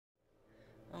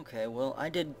Okay, well, I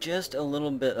did just a little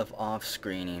bit of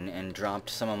off-screening and dropped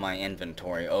some of my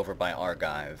inventory over by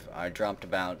Archive. I dropped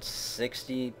about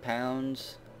 60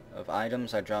 pounds of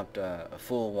items. I dropped a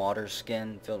full water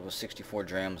skin filled with 64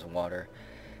 drams of water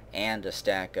and a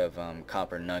stack of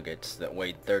copper nuggets that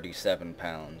weighed 37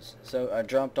 pounds. So I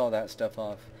dropped all that stuff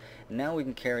off. Now we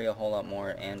can carry a whole lot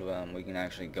more, and we can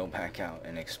actually go back out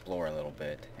and explore a little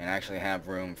bit and actually have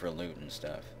room for loot and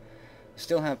stuff.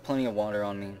 Still have plenty of water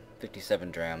on me,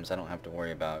 57 drams. I don't have to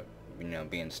worry about,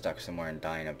 being stuck somewhere and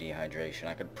dying of dehydration.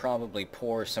 I could probably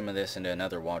pour some of this into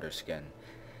another water skin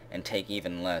and take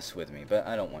even less with me, but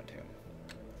I don't want to.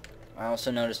 I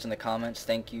also noticed in the comments,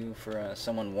 thank you for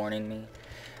someone warning me.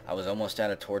 I was almost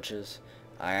out of torches.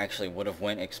 I actually would have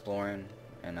went exploring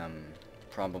and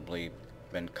probably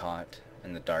been caught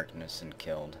in the darkness and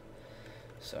killed.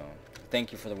 So,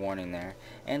 thank you for the warning there.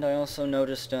 And I also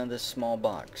noticed this small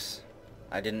box.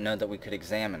 I didn't know that we could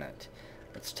examine it.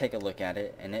 Let's take a look at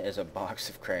it, and it is a box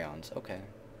of crayons. Okay,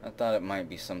 I thought it might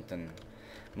be something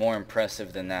more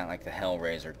impressive than that, like the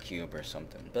Hellraiser cube or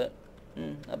something, but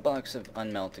a box of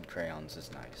unmelted crayons is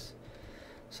nice.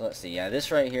 So let's see, yeah,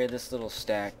 this right here, this little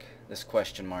stack, this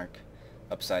question mark,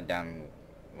 upside down,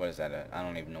 what is that? I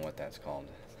don't even know what that's called.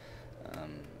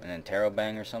 An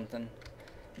interrobang or something?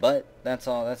 But that's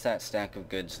all. That's that stack of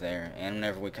goods there, and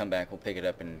whenever we come back we'll pick it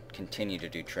up and continue to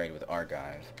do trade with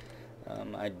Archive.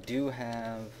 I do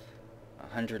have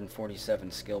 147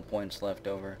 skill points left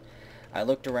over. I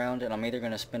looked around and I'm either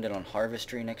going to spend it on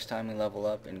Harvestry next time we level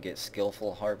up and get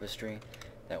Skillful Harvestry.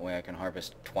 That way I can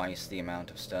harvest twice the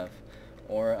amount of stuff.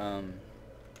 Or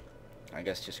I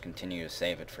guess just continue to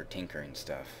save it for tinkering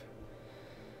stuff.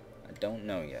 I don't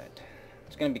know yet.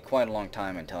 It's going to be quite a long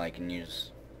time until I can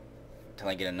use... until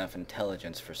I get enough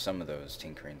intelligence for some of those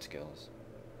tinkering skills.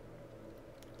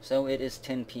 So it is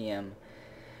 10 p.m.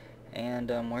 and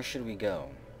where should we go?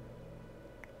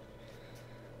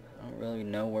 I don't really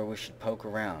know where we should poke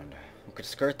around. We could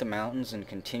skirt the mountains and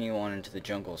continue on into the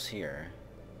jungles here.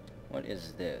 What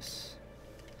is this?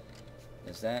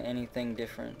 Is that anything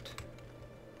different?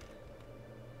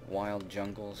 Wild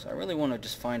jungles. I really want to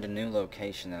just find a new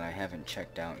location that I haven't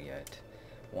checked out yet.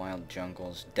 Wild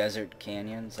jungles, desert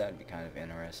canyons, that'd be kind of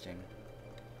interesting.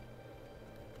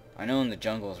 I know in the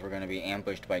jungles we're going to be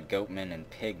ambushed by goatmen and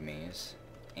pygmies.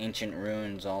 Ancient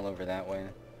ruins all over that way.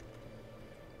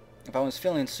 If I was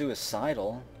feeling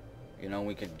suicidal,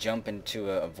 we could jump into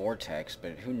a vortex,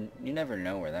 but you never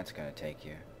know where that's going to take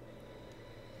you.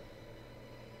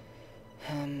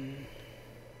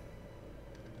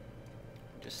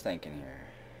 Just thinking here.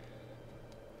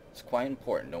 It's quite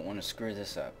important, don't want to screw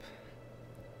this up.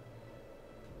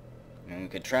 We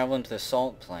could travel into the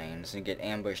salt plains and get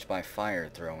ambushed by fire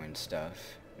throwing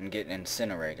stuff and get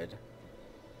incinerated.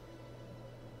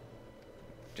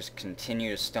 Just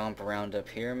continue to stomp around up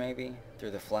here maybe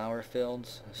through the flower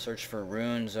fields. Search for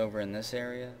ruins over in this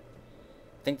area.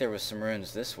 I think there was some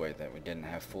ruins this way that we didn't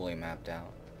have fully mapped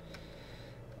out.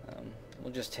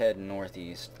 We'll just head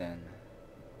northeast then.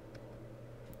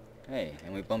 Hey,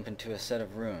 and we bump into a set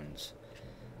of ruins.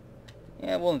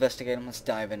 Yeah, we'll investigate them. Let's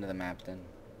dive into the map then.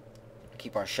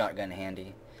 Keep our shotgun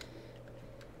handy.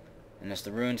 And as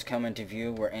the ruins come into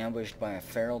view, we're ambushed by a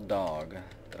feral dog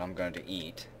that I'm going to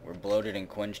eat. We're bloated and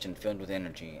quenched and filled with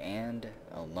energy, and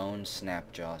a lone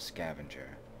snapjaw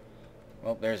scavenger.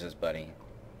 Well, there's his buddy.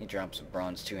 He drops a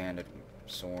bronze two-handed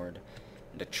sword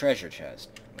and a treasure chest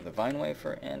with a vine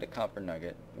wafer and a copper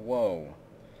nugget. Whoa.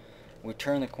 We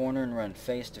turn the corner and run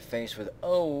face to face with,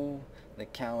 the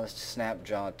calloused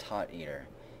snapjaw tot eater.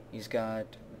 He's got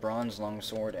bronze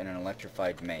longsword and an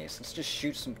electrified mace. Let's just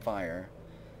shoot some fire.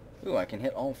 Ooh, I can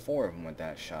hit all 4 of them with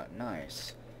that shot.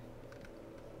 Nice.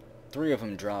 3 of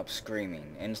them dropped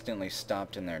screaming, instantly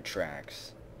stopped in their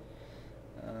tracks.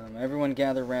 Everyone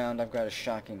gather round. I've got a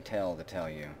shocking tale to tell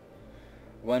you.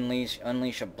 We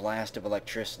unleash a blast of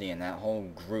electricity and that whole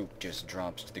group just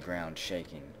drops to the ground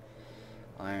shaking.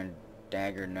 Iron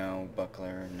dagger, no.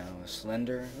 Buckler, no.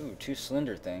 Slender? Ooh, 2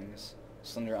 slender things.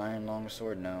 Slender iron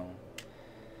longsword, no.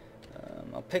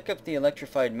 I'll pick up the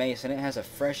electrified mace, and it has a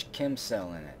fresh chem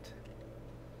cell in it.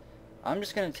 I'm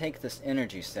just going to take this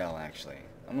energy cell, actually.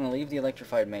 I'm going to leave the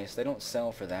electrified mace. They don't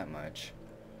sell for that much.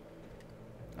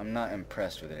 I'm not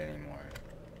impressed with it anymore.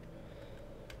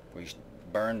 We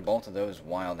burn both of those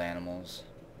wild animals.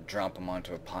 Drop them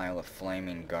onto a pile of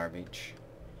flaming garbage.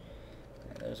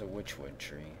 And there's a witchwood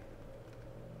tree.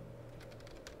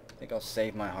 I think I'll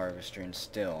save my harvestering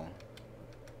still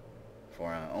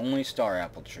for only star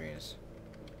apple trees.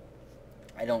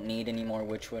 I don't need any more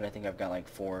witchwood. I think I've got like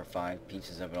 4 or 5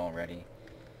 pieces of it already.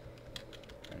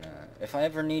 And if I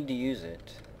ever need to use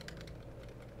it,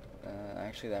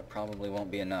 Actually, that probably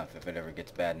won't be enough if it ever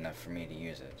gets bad enough for me to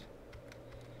use it.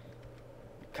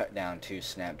 Cut down 2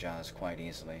 snapjaws quite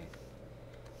easily.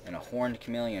 And a horned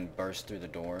chameleon bursts through the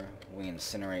door. We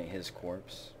incinerate his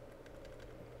corpse.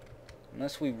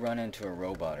 Unless we run into a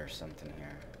robot or something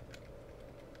here.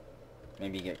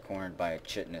 Maybe get cornered by a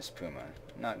chitinous puma.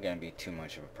 Not gonna be too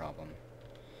much of a problem.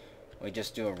 We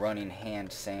just do a running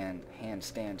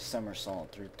handstand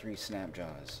somersault through 3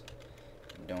 snapjaws.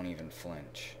 Don't even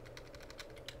flinch.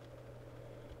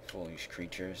 Foolish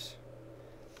creatures.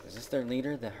 Is this their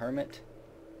leader, the hermit?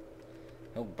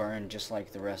 He'll burn just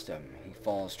like the rest of them. He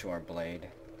falls to our blade.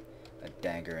 A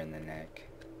dagger in the neck.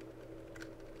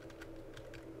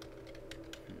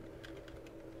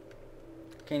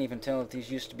 Can't even tell if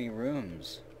these used to be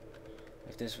rooms.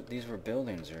 If these were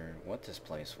buildings or what this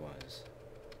place was.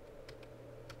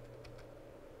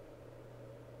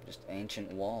 Just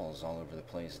ancient walls all over the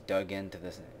place, dug into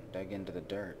the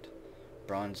dirt.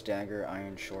 Bronze dagger,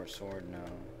 iron short sword, no.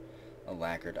 A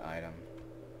lacquered item.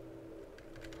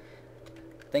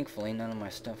 Thankfully, none of my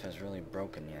stuff has really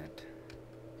broken yet.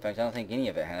 In fact, I don't think any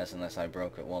of it has unless I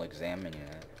broke it while examining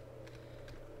it.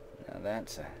 Now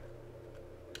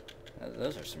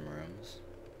those are some rooms.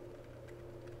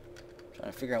 I'm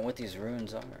trying to figure out what these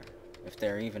ruins are. If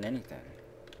they're even anything.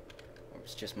 Or if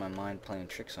it's just my mind playing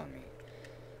tricks on me.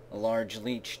 A large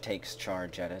leech takes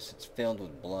charge at us. It's filled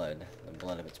with blood. The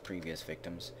blood of its previous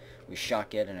victims. We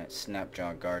shock it and its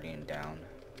snapjaw guardian down.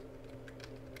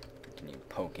 Continue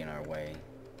poking our way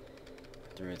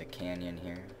through the canyon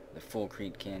here. The Full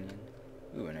Creek Canyon.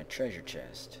 Ooh, and a treasure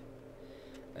chest.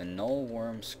 A null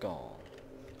worm skull.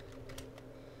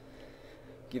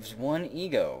 Gives 1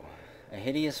 ego. A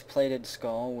hideous plated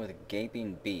skull with a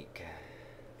gaping beak.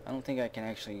 I don't think I can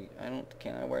actually...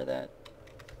 Can I wear that?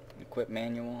 Equip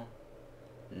manual?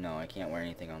 No, I can't wear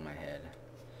anything on my head.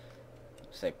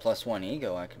 Say +1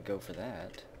 ego, I could go for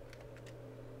that.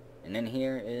 And then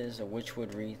here is a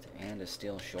witchwood wreath and a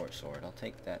steel short sword. I'll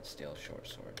take that steel short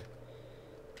sword.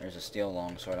 There's a steel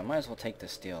long sword. I might as well take the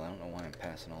steel. I don't know why I'm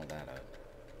passing all that up.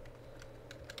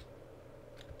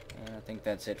 And I think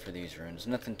that's it for these runes.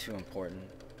 Nothing too important.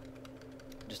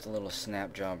 Just a little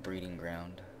snapjaw breeding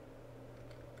ground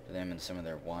for them and some of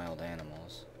their wild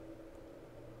animals.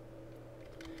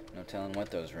 No telling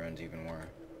what those ruins even were.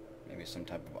 Maybe some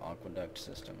type of aqueduct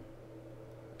system.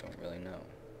 Don't really know.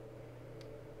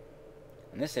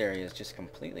 And this area is just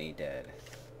completely dead.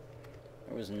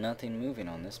 There was nothing moving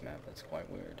on this map. That's quite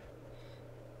weird.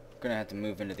 I'm gonna have to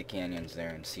move into the canyons there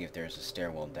and see if there's a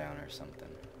stairwell down or something.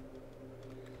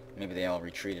 Maybe they all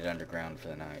retreated underground for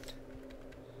the night.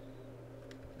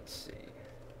 Let's see.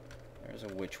 There's a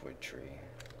witchwood tree.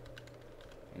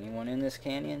 Anyone in this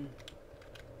canyon?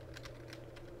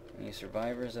 Any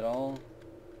survivors at all?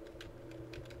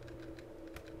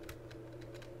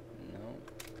 No.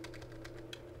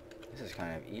 This is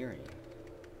kind of eerie.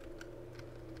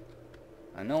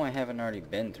 I know I haven't already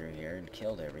been through here and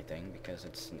killed everything because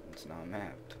it's not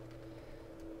mapped.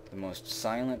 The most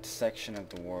silent section of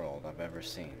the world I've ever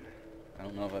seen. I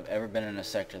don't know if I've ever been in a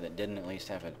sector that didn't at least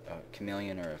have a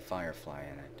chameleon or a firefly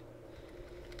in it.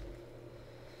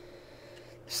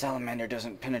 The salamander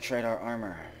doesn't penetrate our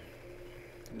armor.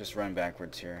 Just run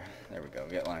backwards here. There we go.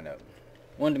 Get lined up.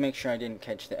 Wanted to make sure I didn't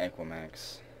catch the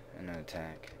Equimax in an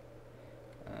attack.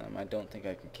 I don't think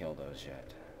I can kill those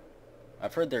yet.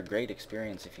 I've heard they're great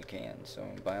experience if you can, so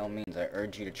by all means I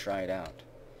urge you to try it out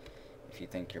if you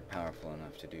think you're powerful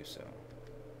enough to do so.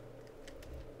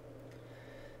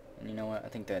 And you know what? I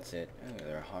think that's it. Oh,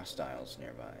 there are hostiles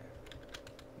nearby.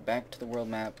 Back to the world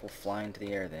map. We'll fly into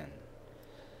the air then.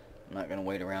 I'm not going to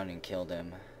wait around and kill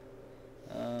them.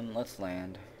 Let's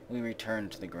land. We return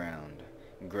to the ground.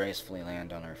 Gracefully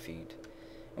land on our feet.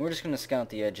 And we're just going to scout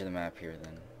the edge of the map here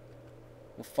then.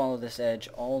 We'll follow this edge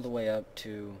all the way up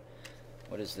to...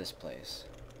 What is this place?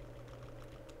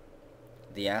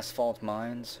 The Asphalt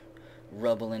Mines?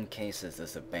 Rubble encases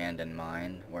this abandoned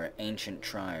mine, where ancient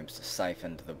tribes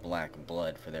siphoned the black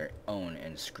blood for their own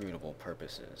inscrutable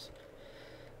purposes.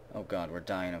 Oh god, we're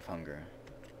dying of hunger.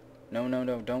 No,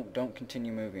 don't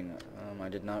continue moving. I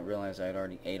did not realize I had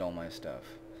already ate all my stuff.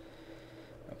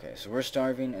 Okay, so we're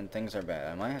starving and things are bad.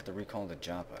 I might have to recall the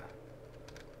Joppa.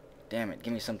 Damn it,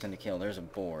 give me something to kill. There's a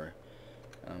boar.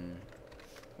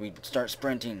 We start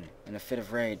sprinting. In a fit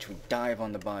of rage, we dive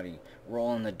on the body,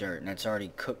 roll in the dirt, and it's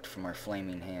already cooked from our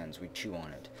flaming hands. We chew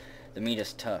on it. The meat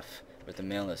is tough, but the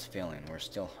meal is filling. We're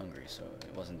still hungry, so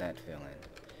it wasn't that filling.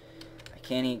 I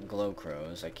can't eat glow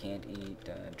crows. I can't eat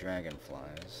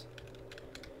dragonflies.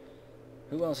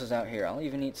 Who else is out here? I'll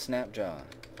even eat Snapjaw,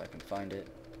 if I can find it.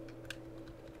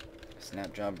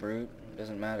 Snapjaw brute?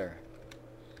 Doesn't matter.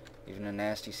 Even a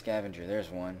nasty scavenger. There's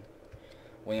one.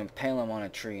 We impale him on a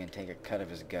tree and take a cut of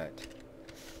his gut.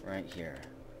 Right here.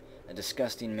 A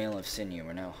disgusting meal of sinew.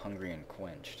 We're now hungry and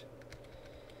quenched.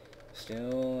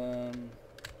 Still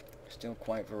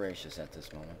quite voracious at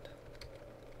this moment.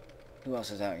 Who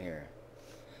else is out here?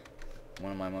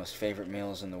 One of my most favorite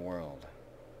meals in the world.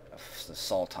 The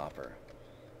salt hopper.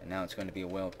 And now it's going to be a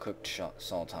well-cooked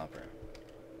salt hopper.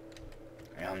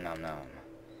 Yum nom nom.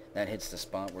 That hits the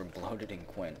spot. We're bloated and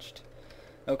quenched.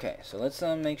 Okay, so let's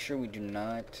make sure we do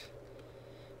not...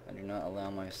 I do not allow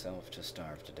myself to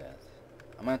starve to death.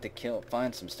 I'm going to have to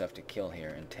find some stuff to kill here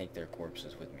and take their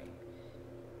corpses with me.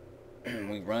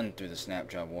 We run through the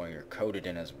Snapjaw warrior, coated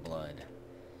in his blood.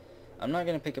 I'm not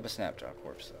going to pick up a Snapjaw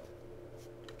corpse, though.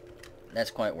 That's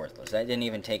quite worthless. That didn't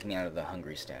even take me out of the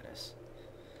hungry status.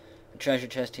 The treasure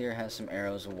chest here has some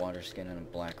arrows, a water skin, and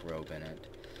a black robe in it.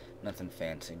 Nothing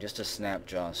fancy, just a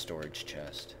Snapjaw storage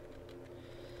chest.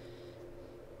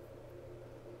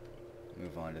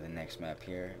 Move on to the next map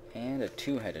here. And a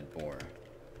two-headed boar.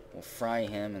 We'll fry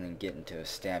him and then get into a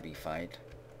stabby fight.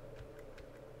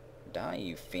 Die,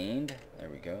 you fiend. There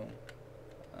we go.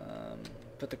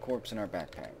 Put the corpse in our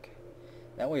backpack.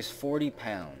 That weighs 40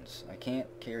 pounds. I can't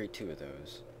carry 2 of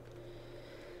those.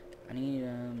 I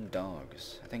need,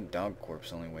 dogs. I think dog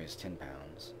corpse only weighs 10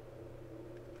 pounds.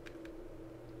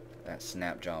 That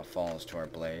Snapjaw falls to our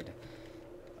blade.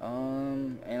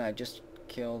 And I just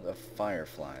killed a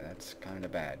firefly. That's kind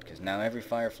of bad, because now every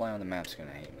firefly on the map's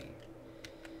gonna hate me.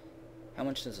 How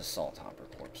much does a salt hopper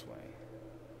corpse weigh?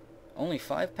 Only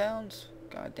 5 pounds?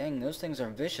 God dang, those things are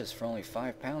vicious for only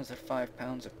 5 pounds. They're 5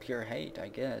 pounds of pure hate, I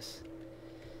guess.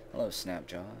 Hello,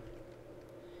 Snapjaw.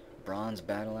 Bronze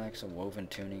battle axe, a woven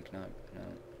tunic. No.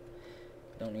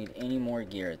 Don't need any more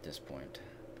gear at this point.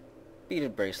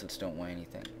 Beaded bracelets don't weigh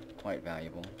anything. Quite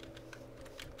valuable.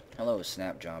 Hello,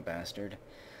 Snapjaw bastard.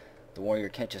 The warrior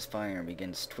catches fire and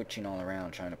begins twitching all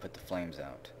around, trying to put the flames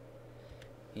out.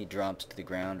 He drops to the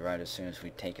ground right as soon as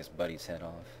we take his buddy's head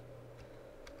off.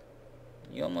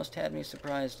 You almost had me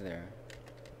surprised there.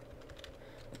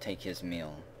 We'll take his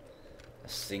meal. A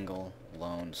single,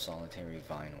 lone, solitary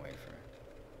vine wafer.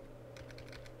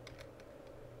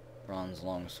 Bronze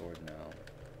longsword, no.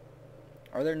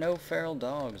 Are there no feral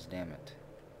dogs, damn it?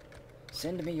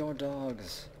 Send me your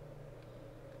dogs.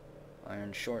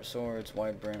 Iron short swords,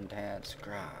 wide-brimmed hats,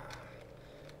 gra.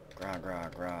 Gra, gra,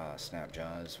 gra,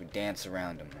 Snapjaws. We dance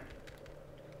around them,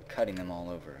 cutting them all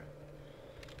over.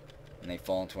 And they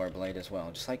fall to our blade as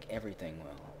well, just like everything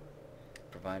will.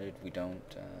 Provided we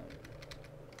don't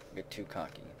get too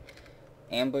cocky.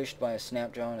 Ambushed by a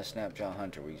Snapjaw and a Snapjaw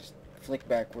hunter. We just flick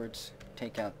backwards,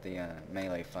 take out the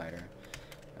melee fighter.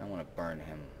 I want to burn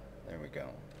him. There we go.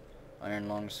 Iron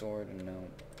longsword, no.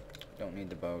 Don't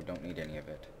need the bow, don't need any of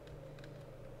it.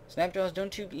 Snapjaws,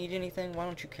 don't you eat anything? Why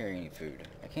don't you carry any food?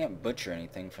 I can't butcher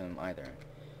anything for them either.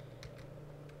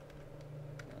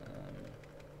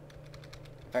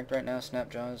 In fact, right now,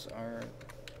 Snapjaws are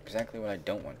exactly what I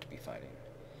don't want to be fighting.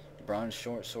 Bronze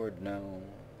short sword, no.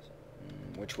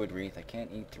 Witchwood wreath, I can't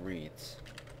eat the wreaths.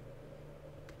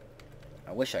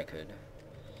 I wish I could,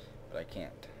 but I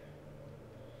can't.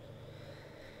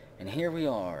 And here we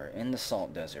are, in the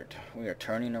salt desert. We are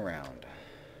turning around.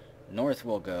 North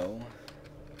we'll go.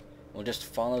 We'll just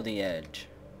follow the edge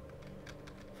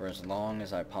for as long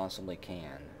as I possibly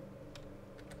can.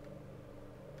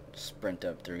 Sprint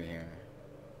up through here.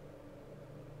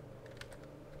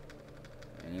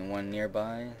 Anyone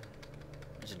nearby?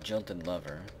 There's a jilted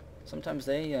lover. Sometimes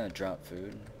they drop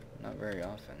food. Not very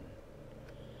often.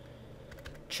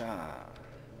 Cha!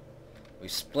 We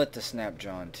split the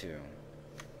Snapjaw in two.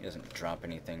 He doesn't drop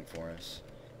anything for us.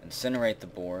 Incinerate the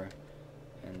boar.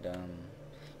 And,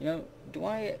 you know, do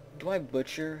I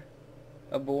butcher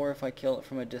a boar if I kill it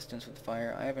from a distance with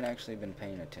fire? I haven't actually been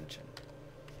paying attention.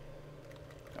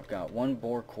 I've got 1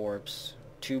 boar corpse,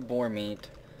 2 boar meat,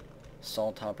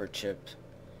 salt hopper chipped.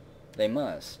 They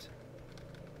must,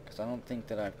 because I don't think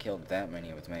that I've killed that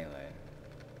many with melee.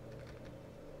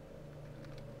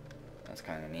 That's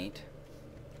kind of neat.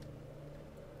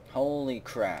 Holy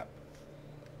crap.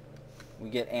 We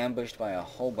get ambushed by a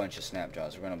whole bunch of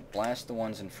Snapjaws. We're going to blast the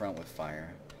ones in front with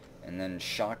fire, and then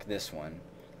shock this one.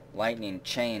 Lightning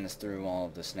chains through all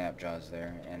of the Snapjaws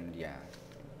there, and yeah,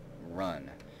 run.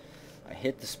 I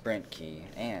hit the sprint key,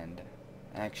 and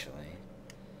actually,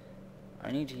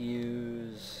 I need to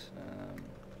use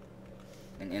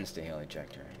an insta-heal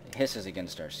ejector. It hisses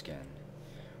against our skin.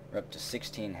 We're up to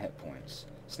 16 hit points.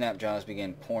 Snapjaws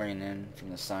begin pouring in from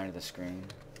the side of the screen.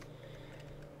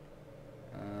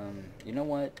 You know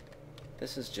what?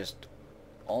 This is just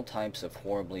all types of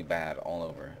horribly bad all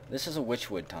over. This is a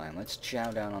witchwood time. Let's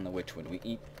chow down on the witchwood. We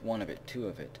eat one of it, two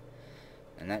of it,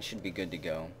 and that should be good to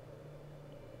go.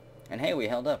 And hey, we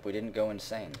held up. We didn't go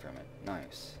insane from it.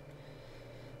 Nice.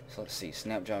 So let's see.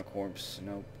 Snapjaw corpse.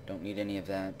 Nope. Don't need any of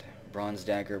that. Bronze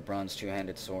dagger, bronze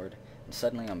two-handed sword. And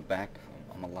suddenly I'm back.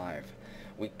 I'm alive.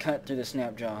 We cut through the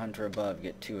Snapjaw hunter above,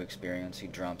 get 2 experience. He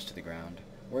drops to the ground.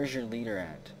 Where's your leader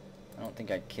at? I don't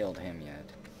think I killed him yet.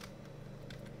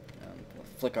 We'll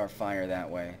flick our fire that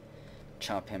way.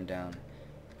 Chop him down.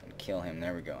 And kill him.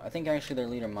 There we go. I think actually their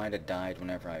leader might have died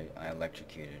whenever I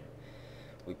electrocuted.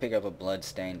 We pick up a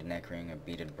blood-stained neck ring, a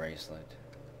beaded bracelet.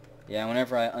 Yeah,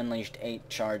 whenever I unleashed 8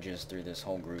 charges through this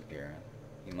whole group here,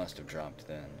 he must have dropped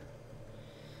then.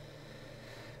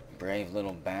 Brave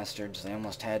little bastards, they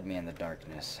almost had me in the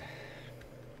darkness.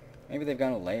 Maybe they've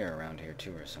got a lair around here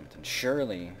too or something.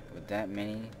 Surely, with that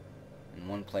many in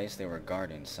one place, they were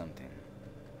guarding something.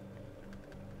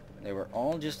 They were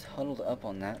all just huddled up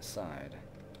on that side.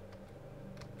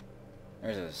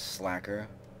 There's a slacker.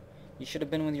 You should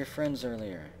have been with your friends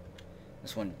earlier.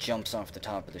 This one jumps off the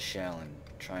top of the shell and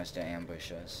tries to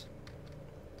ambush us.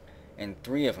 And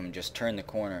 3 of them just turned the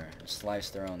corner and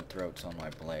sliced their own throats on my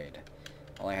blade.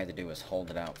 All I had to do was hold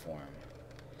it out for them.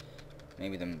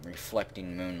 Maybe the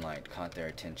reflecting moonlight caught their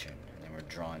attention and they were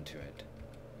drawn to it.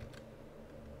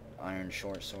 Iron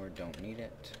short sword, don't need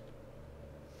it.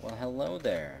 Well, hello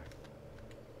there.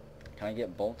 Can I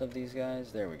get both of these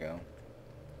guys? There we go.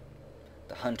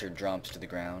 The hunter drops to the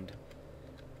ground.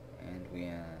 And we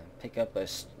pick up a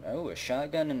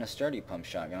shotgun and a sturdy pump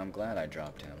shotgun. I'm glad I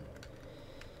dropped him.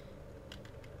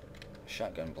 A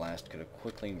shotgun blast could have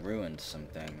quickly ruined some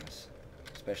things,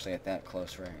 especially at that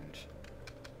close range.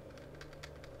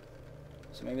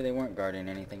 So maybe they weren't guarding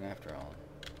anything after all.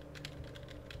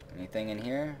 Anything in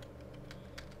here?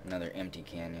 Another empty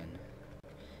canyon.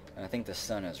 And I think the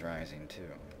sun is rising too.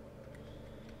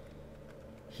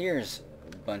 Here's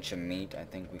a bunch of meat I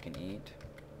think we can eat.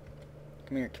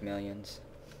 Come here, chameleons.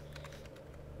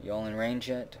 You all in range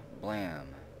yet? Blam.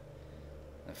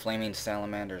 The flaming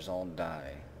salamanders all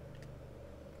die.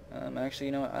 Actually,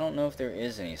 you know what? I don't know if there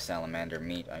is any salamander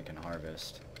meat I can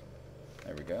harvest.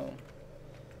 There we go.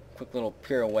 Quick little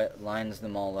pirouette lines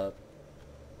them all up.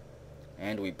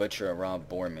 And we butcher a raw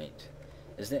boar meat.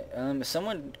 Is there,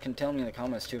 someone can tell me in the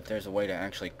comments too if there's a way to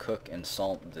actually cook and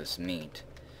salt this meat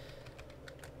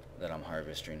that I'm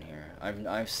harvesting here.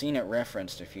 I've seen it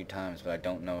referenced a few times, but I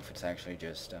don't know if it's actually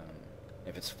just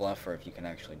if it's fluff or if you can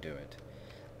actually do it.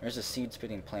 There's a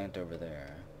seed-spitting plant over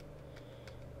there.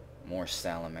 More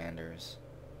salamanders.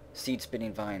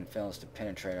 Seed-spitting vine fails to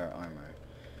penetrate our armor.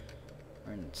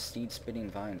 We're in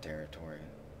seed-spitting vine territory.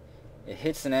 It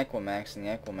hits an Equimax, and the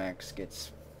Equimax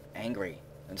gets angry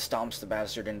and stomps the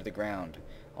bastard into the ground.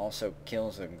 Also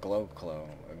kills a glow crow.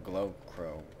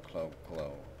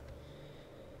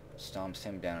 Stomps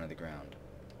him down to the ground.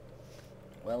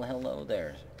 Well, hello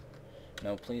there.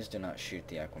 No, please do not shoot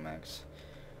the Equimax.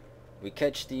 We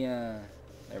catch the,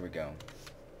 there we go.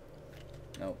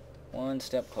 Nope. One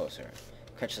step closer.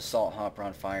 Catch the salt hopper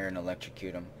on fire and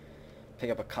electrocute him.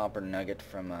 Pick up a copper nugget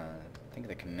from, I think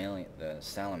the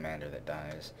salamander that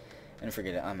dies. And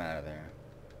forget it, I'm out of there.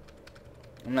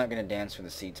 I'm not gonna dance with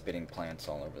the seed-spitting plants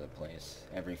all over the place.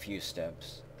 Every few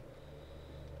steps.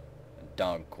 A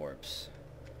dog corpse.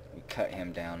 We cut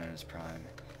him down in his prime.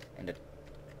 And a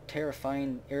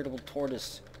terrifying, irritable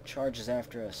tortoise charges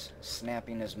after us,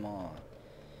 snapping his maw.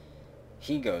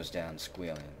 He goes down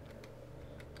squealing.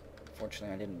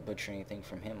 Fortunately, I didn't butcher anything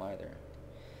from him either.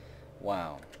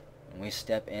 Wow. And we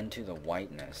step into the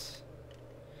whiteness.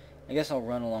 I guess I'll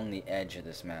run along the edge of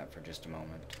this map for just a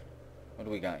moment. What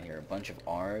do we got here? A bunch of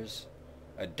R's?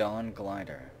 A dawn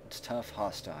glider. It's tough,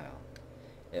 hostile.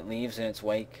 It leaves in its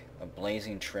wake a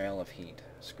blazing trail of heat.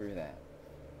 Screw that.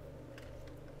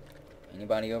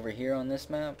 Anybody over here on this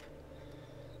map?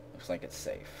 Looks like it's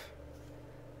safe.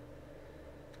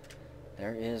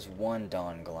 There is one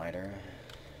dawn glider.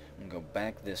 I'm gonna go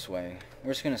back this way.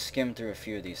 We're just gonna skim through a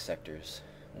few of these sectors.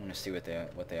 I want to see what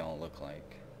they all look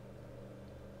like.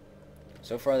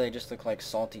 So far they just look like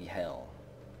salty hell,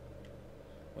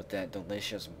 with that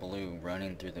delicious blue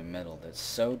running through the middle that's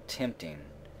so tempting,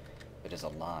 but is a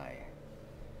lie.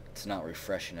 It's not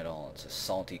refreshing at all. It's a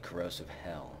salty, corrosive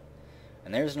hell.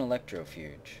 And there's an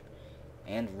electrofuge.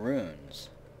 And runes.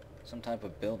 Some type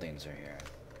of buildings are here.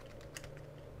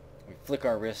 We flick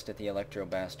our wrist at the electro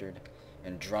bastard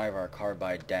and drive our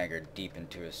carbide dagger deep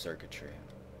into his circuitry.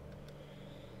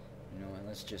 You know what,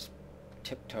 let's just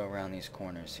tiptoe around these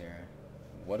corners here.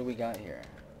 What do we got here?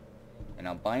 An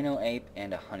albino ape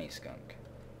and a honey skunk.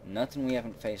 Nothing we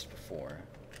haven't faced before.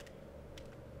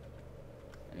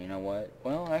 And you know what?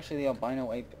 Well, actually the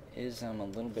albino ape is a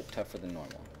little bit tougher than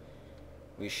normal.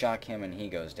 We shock him and he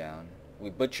goes down. We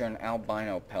butcher an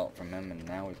albino pelt from him and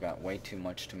now we've got way too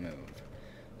much to move.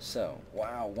 So,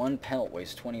 wow, one pelt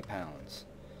weighs 20 pounds.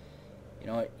 You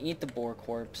know what? Eat the boar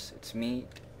corpse. Its meat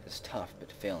is tough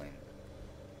but filling.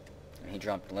 And he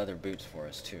dropped leather boots for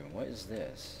us too. What is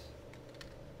this?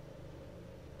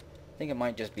 I think it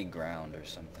might just be ground or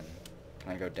something.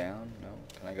 Can I go down? No.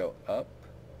 Can I go up?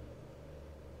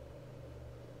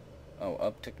 Oh,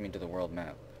 up took me to the world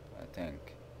map, I think.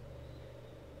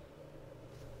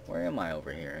 Where am I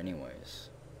over here anyways?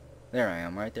 There I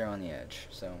am, right there on the edge.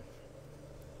 So,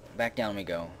 back down we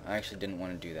go. I actually didn't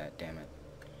want to do that, damn it.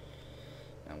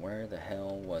 Now where the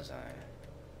hell was I?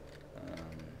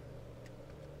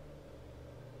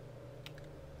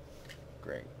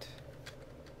 Great.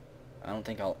 I don't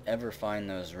think I'll ever find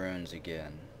those runes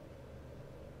again.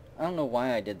 I don't know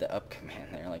why I did the up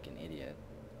command there like an idiot.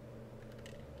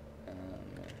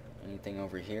 Anything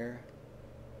over here?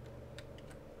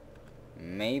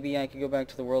 Maybe I could go back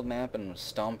to the world map and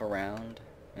stomp around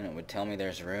and it would tell me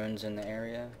there's runes in the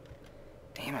area.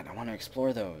 Damn it, I want to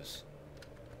explore those.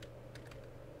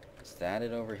 Is that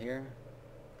it over here?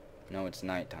 No, it's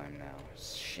nighttime now.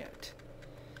 Shit.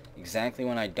 Exactly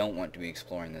when I don't want to be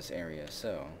exploring this area,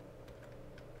 so I'm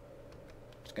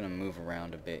just gonna move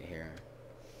around a bit here.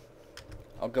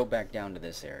 I'll go back down to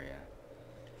this area.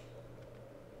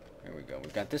 There we go.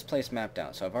 We've got this place mapped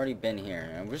out, so I've already been here,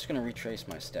 and I'm just gonna retrace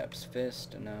my steps.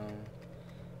 Fist, no.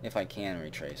 If I can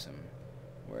retrace them.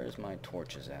 Where's my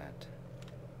torches at?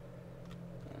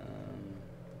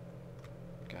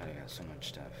 God, I got so much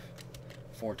stuff.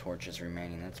 4 torches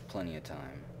remaining. That's plenty of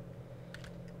time.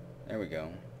 There we go.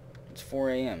 It's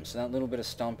 4 a.m., so that little bit of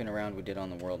stomping around we did on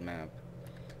the world map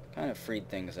kind of freed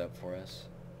things up for us.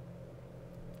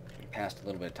 We passed a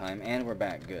little bit of time, and we're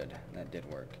back. Good. That did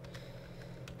work.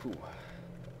 Whew.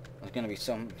 I was going to be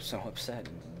so upset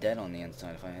and dead on the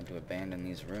inside if I had to abandon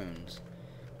these runes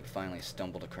we finally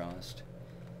stumbled across.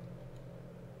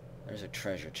 There's a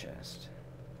treasure chest.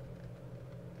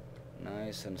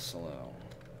 Nice and slow.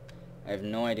 I have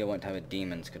no idea what type of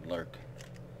demons could lurk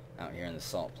out here in the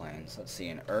salt plains. Let's see,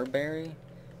 an herberry,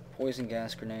 poison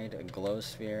gas grenade, a glow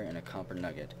sphere, and a copper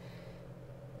nugget.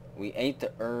 We ate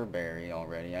the herberry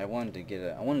already. I wanted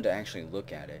to actually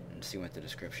look at it and see what the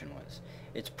description was.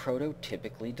 It's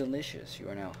prototypically delicious. You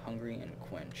are now hungry and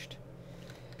quenched.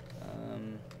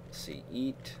 Let's see,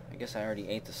 eat. I guess I already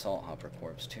ate the salt hopper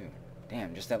corpse too.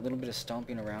 Damn, just that little bit of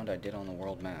stomping around I did on the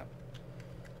world map.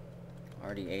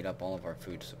 Already ate up all of our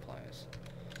food supplies.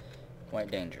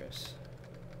 Quite dangerous.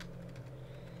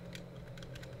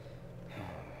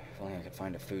 If only I could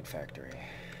find a food factory.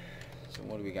 So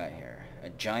what do we got here? A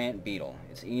giant beetle.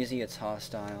 It's easy, it's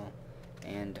hostile,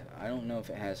 and I don't know if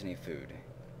it has any food.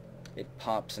 It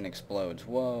pops and explodes.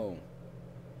 Whoa!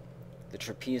 The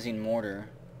trapezing mortar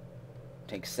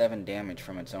takes 7 damage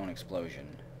from its own explosion.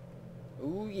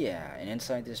 Ooh yeah, and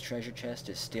inside this treasure chest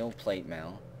is steel plate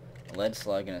mail, a lead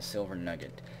slug, and a silver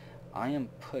nugget. I am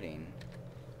putting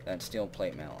that steel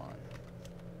plate mail on.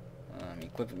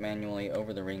 Equip it manually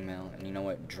over the ring mail, and you know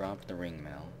what? Drop the ring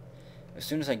mail. As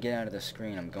soon as I get out of the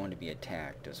screen, I'm going to be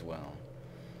attacked as well.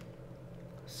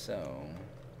 So,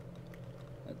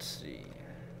 let's see.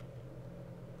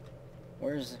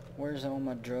 Where's all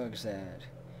my drugs at?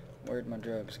 Where'd my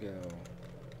drugs go?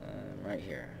 Right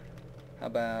here. How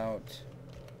about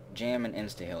jam an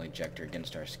insta-heal ejector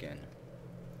against our skin?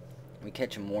 We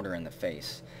catch a mortar in the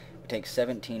face. We take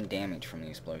 17 damage from the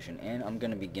explosion, and I'm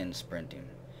going to begin sprinting.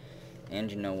 And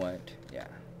you know what? Yeah.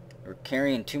 We're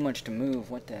carrying too much to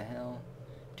move. What the hell?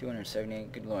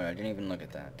 278. Good lord, I didn't even look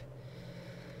at that.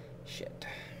 Shit.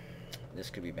 This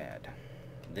could be bad.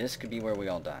 This could be where we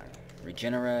all die.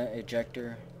 Regenera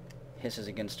ejector. Hisses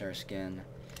against our skin.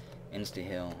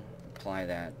 Insta-heal. Apply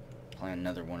that. Apply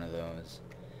another one of those.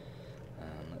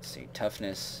 Let's see.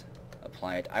 Toughness.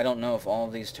 Apply it. I don't know if all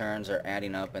of these turns are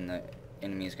adding up and the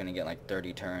enemy is going to get like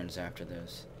 30 turns after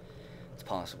this. It's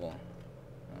possible.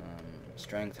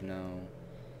 Strength, no.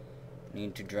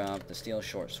 Need to drop the steel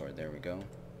short sword. There we go.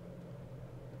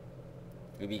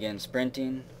 We begin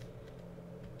sprinting.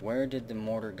 Where did the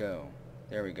mortar go?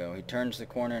 There we go. He turns the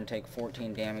corner and take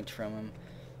 14 damage from him.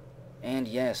 And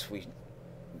yes, we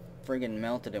friggin'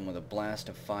 melted him with a blast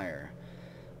of fire.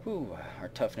 Whew, our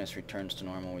toughness returns to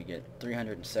normal. We get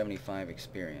 375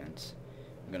 experience.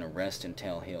 I'm gonna rest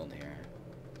until healed here.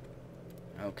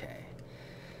 Okay.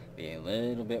 Be a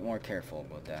little bit more careful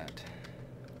about that.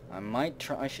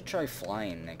 I should try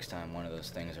flying next time one of those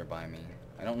things are by me.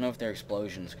 I don't know if their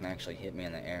explosions can actually hit me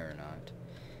in the air or not.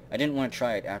 I didn't want to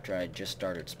try it after I had just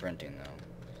started sprinting, though.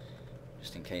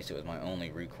 just in case it was my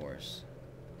only recourse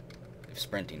if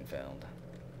sprinting failed.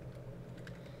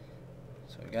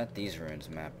 So we got these ruins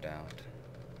mapped out.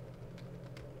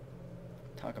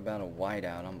 Talk about a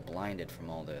whiteout, I'm blinded from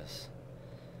all this.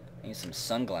 I need some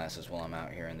sunglasses while I'm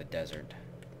out here in the desert.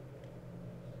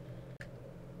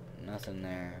 Nothing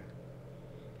there.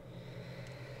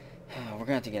 We're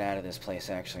gonna have to get out of this place,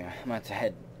 actually. I'm gonna have to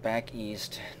head back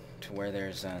east to where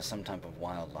there's some type of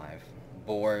wildlife.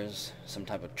 Boars, some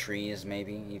type of trees,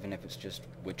 maybe, even if it's just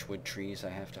witchwood trees I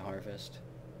have to harvest.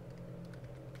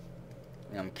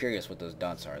 And I'm curious what those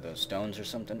dots are. Those stones or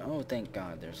something? Oh, thank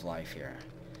God there's life here.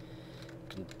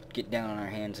 Can get down on our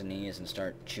hands and knees and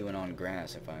start chewing on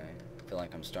grass if I feel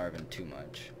like I'm starving too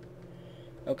much.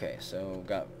 Okay, so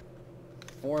got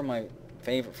 4 of my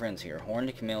favorite friends here.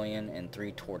 Horned chameleon and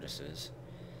 3 tortoises.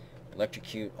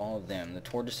 Electrocute all of them. The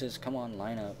tortoises, come on,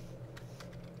 line up.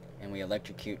 And we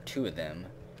electrocute 2 of them.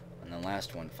 And the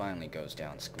last one finally goes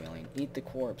down squealing. Eat the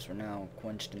corpse. We're now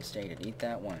quenched and stated. Eat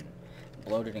that one.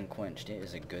 Bloated and quenched. It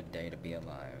is a good day to be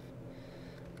alive.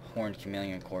 Horned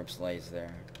chameleon corpse lays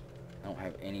there. I don't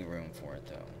have any room for it,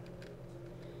 though.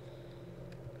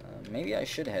 Maybe I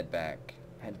should head back.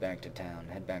 Head back to town.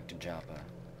 Head back to Joppa.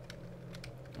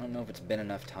 I don't know if it's been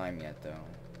enough time yet, though.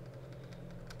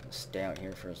 I'll stay out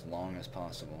here for as long as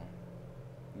possible.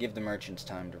 Give the merchants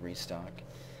time to restock.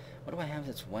 What do I have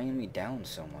that's weighing me down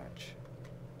so much?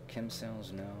 Chem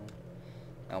cells, no.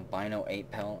 Albino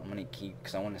 8 pelt, I'm gonna keep,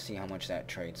 because I want to see how much that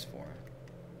trades for.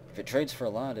 If it trades for a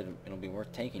lot, it'll be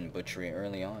worth taking butchery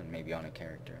early on, maybe on a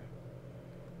character.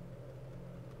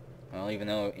 Well, even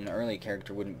though an early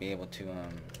character wouldn't be able to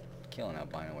kill an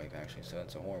albino wave, actually, so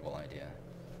that's a horrible idea.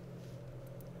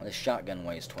 Well, this shotgun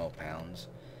weighs 12 pounds.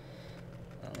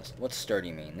 What's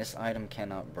sturdy mean? This item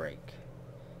cannot break.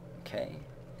 Okay.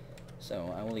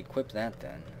 So, I will equip that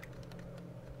then.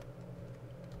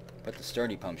 Put the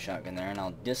sturdy pump shotgun there, and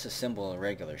I'll disassemble a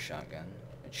regular shotgun.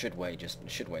 It should weigh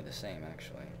the same,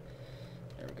 actually.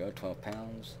 There we go, 12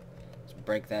 pounds. Let's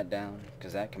break that down,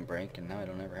 because that can break, and now I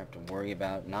don't ever have to worry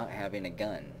about not having a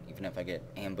gun, even if I get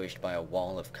ambushed by a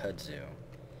wall of kudzu.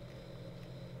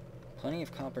 Plenty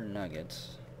of copper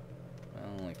nuggets.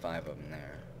 Well, only 5 of them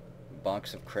there.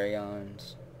 Box of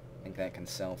crayons. I think that can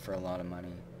sell for a lot of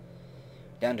money.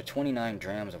 Down to 29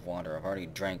 drams of water. I've already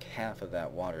drank half of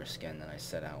that water skin that I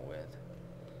set out with.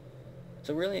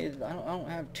 So really, I don't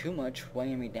have too much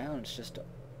weighing me down. It's just,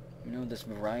 you know, this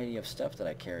variety of stuff that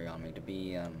I carry on me to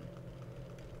be,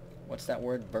 what's that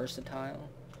word? Versatile?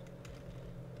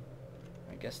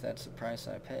 I guess that's the price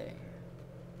I pay.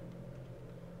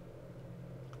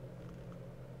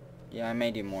 Yeah, I may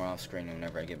do more off-screen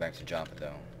whenever I get back to Joppa,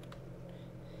 though.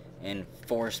 And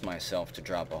force myself to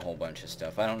drop a whole bunch of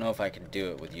stuff. I don't know if I could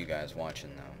do it with you guys watching,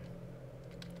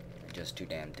 though. It's just too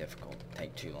damn difficult.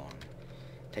 Take too long.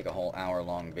 Take a whole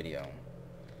hour-long video.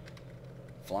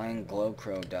 Flying glow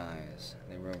crow dies.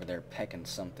 They were over there pecking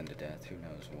something to death. Who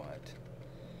knows what.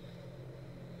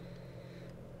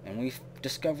 And we've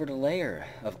discovered a layer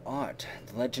of Ott,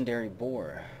 the legendary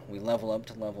Boar. We level up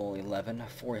to level 11,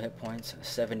 4 hit points,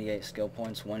 78 skill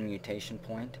points, 1 mutation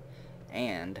point,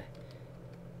 and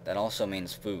that also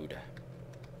means food.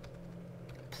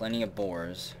 Plenty of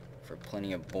boars for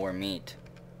plenty of boar meat.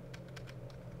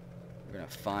 We're gonna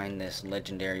find this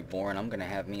legendary boar, and I'm gonna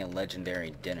have me a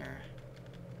legendary dinner.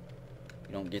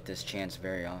 You don't get this chance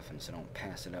very often, so don't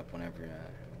pass it up whenever it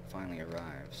finally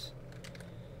arrives.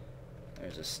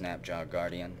 There's a Snapjaw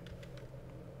Guardian.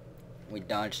 We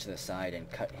dodge to the side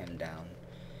and cut him down.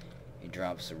 He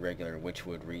drops a regular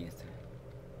witchwood wreath.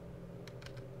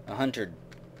 A hunter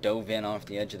dove in off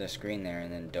the edge of the screen there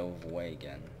and then dove away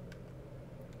again.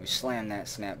 We slam that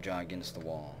Snapjaw against the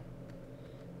wall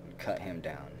and cut him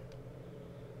down.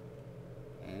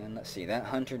 And let's see, that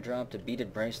hunter dropped a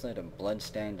beaded bracelet, a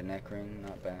blood-stained neck ring,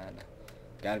 not bad.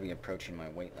 Gotta be approaching my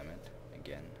weight limit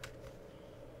again.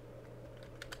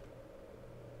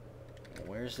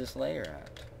 Where's this layer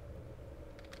at?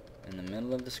 In the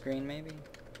middle of the screen, maybe?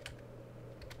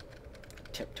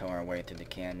 Tiptoe our way through the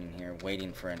canyon here,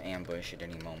 waiting for an ambush at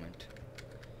any moment.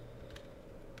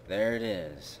 There it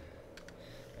is.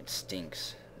 It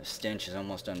stinks. The stench is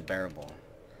almost unbearable.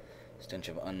 Stench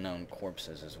of unknown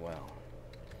corpses as well.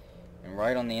 And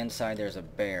right on the inside there's a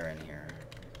bear in here,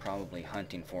 probably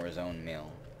hunting for his own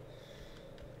meal.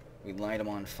 We light him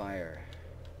on fire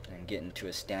and get into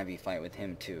a stabby fight with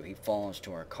him too. He falls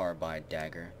to our carbide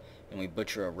dagger, and we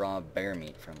butcher a raw bear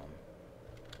meat from him.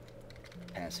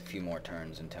 Pass a few more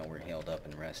turns until we're healed up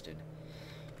and rested.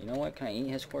 You know what? Can I eat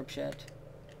his corpse yet?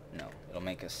 No, it'll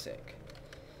make us sick.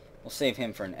 We'll save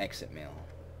him for an exit meal.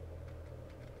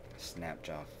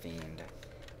 Snapjaw fiend.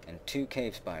 And 2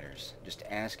 cave spiders, just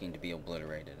asking to be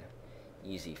obliterated.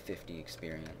 Easy 50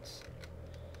 experience.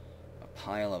 A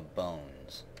pile of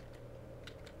bones.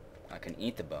 I can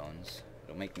eat the bones.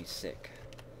 It'll make me sick.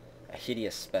 A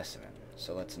hideous specimen,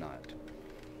 so let's not.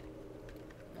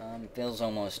 Feels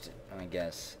almost, I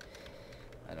guess,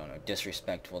 I don't know,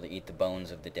 disrespectful to eat the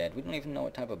bones of the dead. We don't even know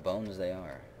what type of bones they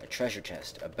are. A treasure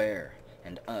chest, a bear,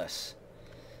 and us.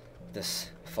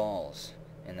 This falls,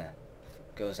 and that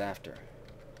goes after.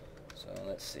 So,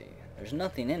 let's see. There's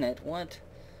nothing in it. What?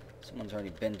 Someone's already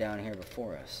been down here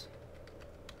before us.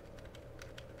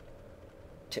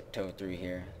 Tiptoe through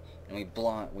here, and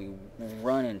we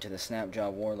run into the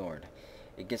Snapjaw Warlord.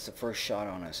 It gets the first shot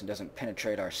on us and doesn't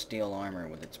penetrate our steel armor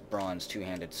with its bronze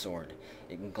two-handed sword.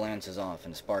 It glances off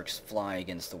and sparks fly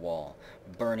against the wall,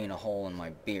 burning a hole in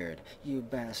my beard. You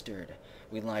bastard!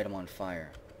 We light him on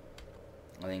fire.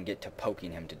 And then get to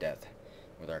poking him to death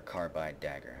with our carbide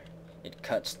dagger. It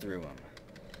cuts through him,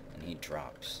 and he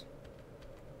drops.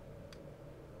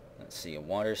 Let's see, a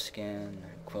water skin,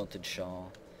 quilted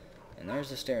shawl, and there's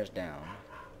the stairs down.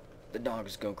 The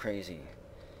dogs go crazy.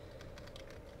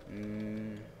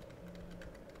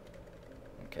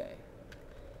 Okay.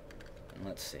 And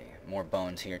let's see. More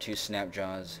bones here. 2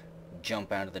 Snapjaws.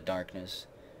 Jump out of the darkness.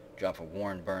 Drop a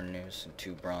worn burn noose and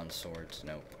 2 bronze swords.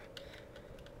 Nope.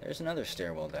 There's another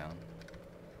stairwell down.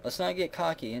 Let's not get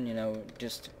cocky and, you know,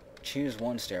 just choose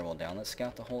one stairwell down. Let's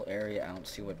scout the whole area out and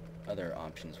see what other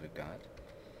options we've got.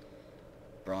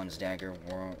 Bronze dagger,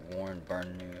 worn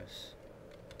burn noose.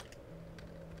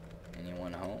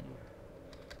 Anyone home?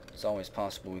 It's always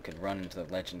possible we could run into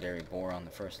the legendary Boar on the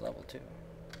first level, too.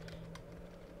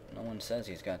 No one says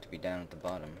he's got to be down at the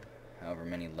bottom, however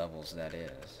many levels that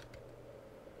is.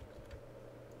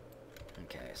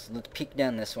 Okay, so let's peek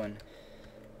down this one,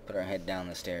 put our head down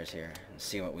the stairs here, and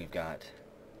see what we've got.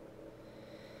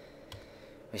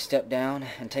 We step down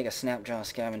and take a Snapjaw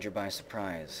scavenger by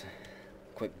surprise.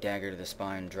 Quick dagger to the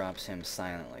spine drops him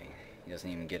silently. He doesn't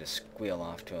even get a squeal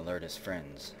off to alert his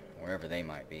friends, wherever they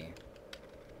might be.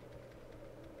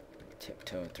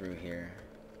 Tiptoe through here.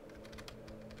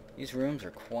 These rooms are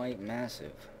quite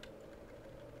massive.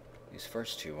 These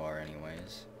first 2 are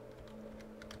anyways.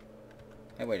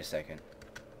 Hey, wait a second.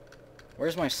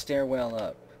 Where's my stairwell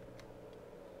up?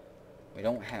 We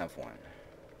don't have one.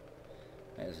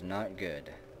 That is not good.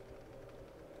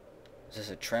 Is this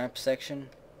a trap section?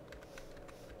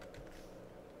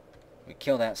 We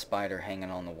kill that spider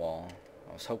hanging on the wall.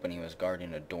 I was hoping he was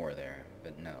guarding a door there,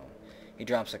 but no. He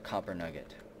drops a copper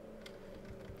nugget.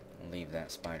 We'll leave that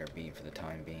spider be for the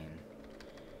time being.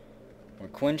 We're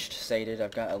quenched, sated.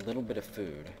 I've got a little bit of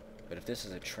food, but if this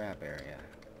is a trap area,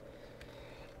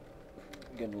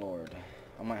 good lord,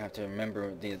 I might have to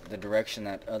remember the direction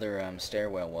that other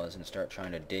stairwell was and start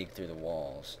trying to dig through the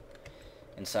walls.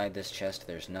 Inside this chest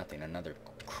there's nothing. Another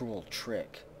cruel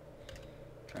trick.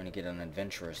 Trying to get an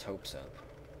adventurer's hopes up.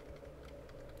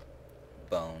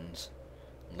 Bones.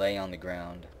 Lay on the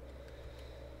ground.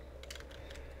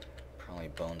 Probably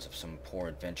bones of some poor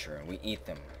adventurer. We eat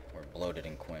them. We're bloated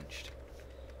and quenched.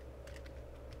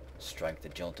 Strike the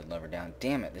jolted lover down.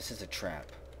 Damn it, this is a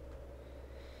trap.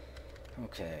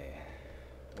 Okay.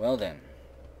 Well then.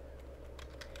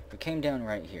 We came down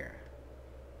right here.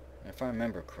 If I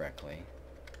remember correctly,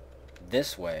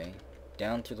 this way,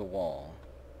 down through the wall,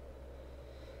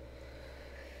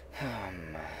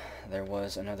 there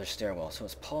was another stairwell. So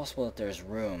it's possible that there's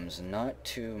rooms not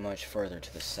too much further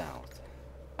to the south.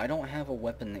 I don't have a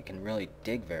weapon that can really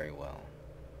dig very well.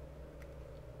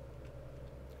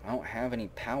 I don't have any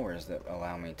powers that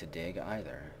allow me to dig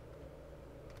either.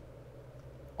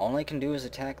 All I can do is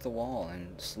attack the wall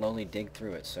and slowly dig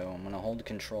through it, so I'm going to hold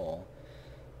control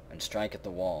and strike at the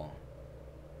wall.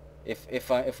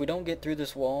 If we don't get through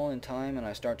this wall in time and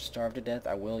I start to starve to death,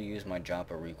 I will use my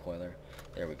Joppa recoiler.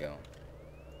 There we go.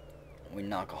 We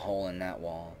knock a hole in that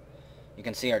wall. You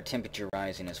can see our temperature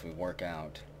rising as we work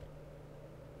out.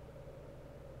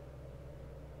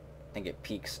 I think it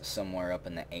peaks somewhere up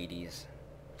in the 80s.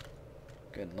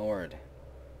 Good lord.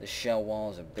 This shell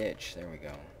wall is a bitch. There we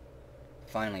go.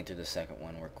 Finally through the second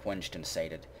one. We're quenched and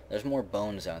sated. There's more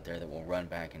bones out there that we'll run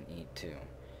back and eat too.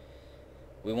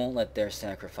 We won't let their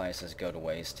sacrifices go to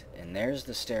waste. And there's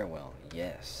the stairwell.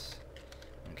 Yes.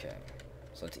 Okay.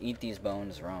 So let's eat these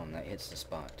bones. Wrong. That hits the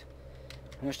spot.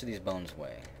 How much do these bones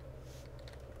weigh?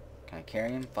 Can I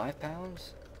carry them? 5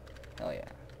 pounds? Hell yeah.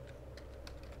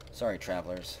 Sorry,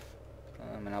 travelers.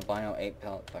 An albino 8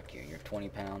 pellet. Fuck you. You're 20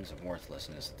 pounds of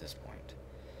worthlessness at this point.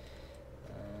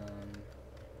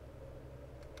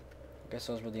 I guess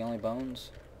those were the only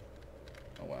bones.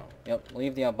 Oh well. Yep,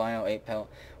 leave the albino 8 pellet.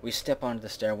 We step onto the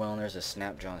stairwell and there's a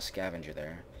Snapjaw scavenger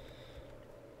there.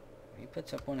 he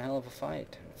puts up one hell of a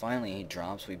fight. Finally he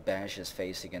drops. We bash his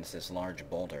face against this large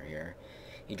boulder here.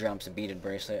 He drops a beaded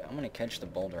bracelet. I'm going to catch the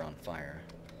boulder on fire.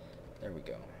 There we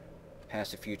go.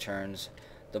 Past a few turns,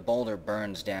 the boulder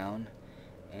burns down,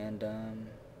 and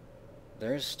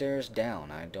there's stairs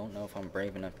down. I don't know if I'm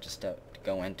brave enough to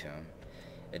go into him.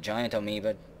 A giant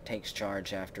amoeba takes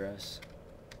charge after us.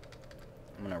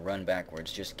 I'm going to run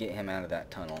backwards, just get him out of that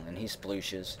tunnel, and he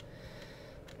splooshes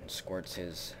and squirts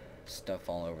his stuff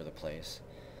all over the place.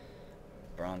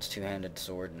 Bronze two-handed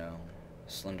sword, no.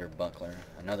 Slender buckler.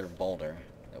 Another boulder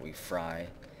that we fry.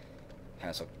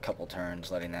 Has a couple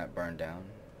turns, letting that burn down.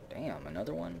 Damn,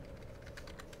 another one?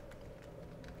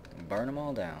 Burn them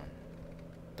all down.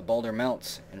 The boulder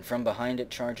melts, and from behind it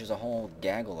charges a whole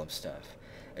gaggle of stuff.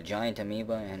 A giant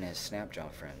amoeba and his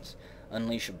snapjaw friends.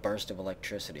 Unleash a burst of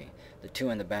electricity. The two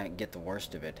in the back get the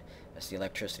worst of it, as the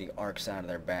electricity arcs out of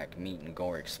their back, meat and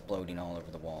gore exploding all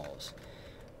over the walls.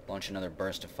 Launch another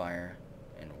burst of fire,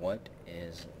 and what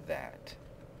is that?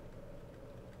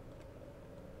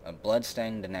 A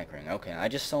blood-stained neck ring. Okay, I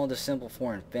just saw the symbol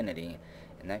for infinity,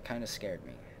 and that kind of scared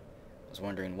me. I was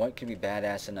wondering what could be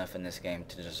badass enough in this game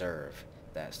to deserve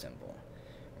that symbol.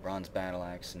 Bronze battle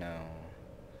axe, no.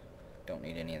 Don't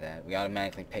need any of that. We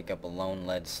automatically pick up a lone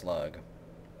lead slug.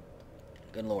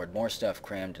 Good lord, more stuff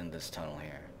crammed into this tunnel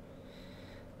here.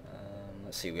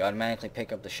 Let's see, we automatically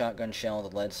pick up the shotgun shell,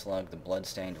 the lead slug, the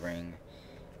blood-stained ring,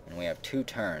 and we have 2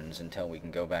 turns until we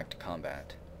can go back to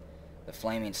combat. The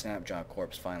flaming snapjaw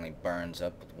corpse finally burns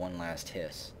up with one last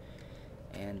hiss.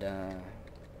 And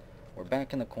we're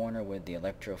back in the corner with the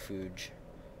electrofuge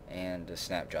and the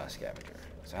snapjaw scavenger.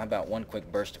 So how about one quick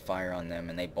burst of fire on them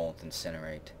and they both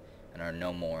incinerate and are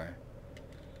no more.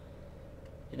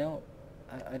 You know,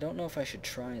 I don't know if I should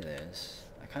try this.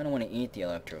 I kind of want to eat the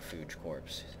electrofuge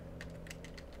corpse.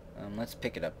 Let's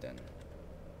pick it up then.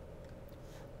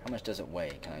 How much does it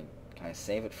weigh? Can I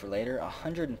save it for later?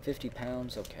 150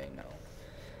 pounds? Okay, no.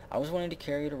 I was wanting to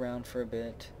carry it around for a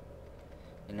bit.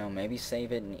 You know, maybe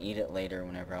save it and eat it later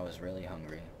whenever I was really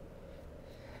hungry.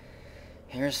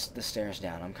 Here's the stairs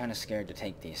down. I'm kind of scared to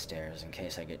take these stairs in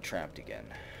case I get trapped again.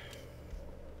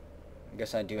 I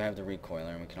guess I do have the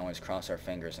recoiler, and we can always cross our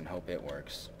fingers and hope it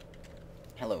works.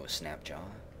 Hello, Snapjaw.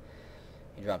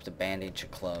 He drops a bandage, a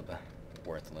club.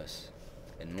 Worthless.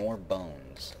 And more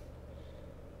bones.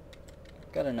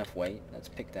 Got enough weight. Let's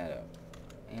pick that up.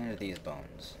 And these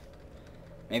bones.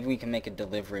 Maybe we can make a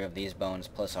delivery of these bones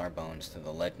plus our bones to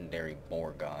the legendary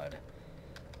Boar god.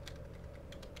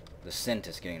 The scent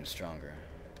is getting stronger,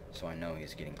 so I know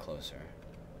he's getting closer.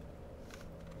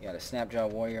 You got a Snapjaw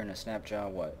warrior and a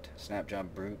Snapjaw what? Snapjaw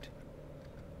brute.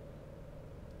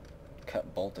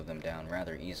 Cut both of them down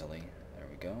rather easily. There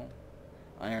we go.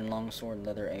 Iron longsword,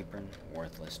 leather apron.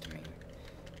 Worthless to me.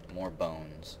 More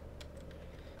bones.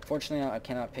 Fortunately, I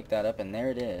cannot pick that up, and there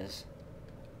it is.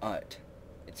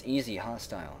 It's easy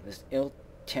hostile. This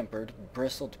ill-tempered,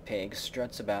 bristled pig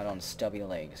struts about on stubby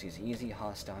legs. He's easy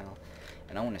hostile,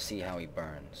 and I want to see how he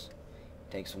burns.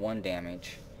 Takes 1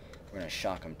 damage. We're going to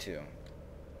shock him too.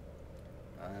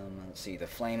 Let's see. The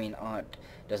flaming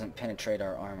doesn't penetrate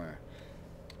our armor.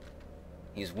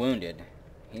 He's wounded.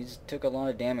 He's took a lot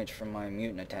of damage from my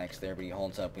mutant attacks there, but he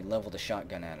holds up. We level the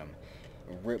shotgun at him.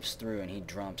 It rips through and he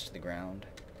drops to the ground.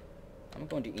 I'm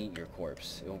going to eat your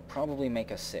corpse. It will probably make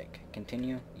us sick.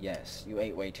 Continue? Yes. You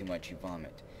ate way too much, you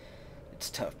vomit. It's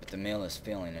tough, but the meal is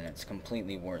filling, and it's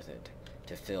completely worth it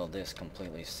to feel this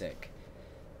completely sick.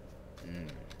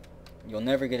 You'll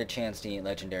never get a chance to eat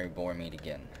legendary boar meat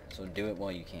again, so do it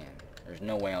while you can. There's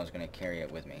no way I was going to carry it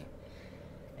with me.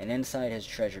 And inside his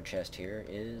treasure chest here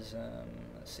is,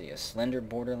 let's see, a slender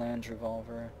Borderlands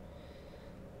revolver.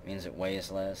 Means it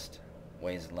weighs less.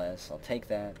 I'll take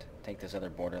that. Take this other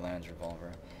Borderlands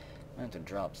revolver. I have to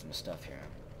drop some stuff here.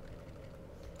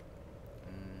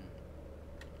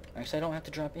 Actually, I don't have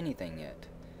to drop anything yet.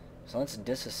 So let's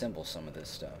disassemble some of this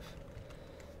stuff.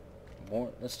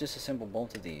 Let's disassemble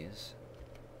both of these.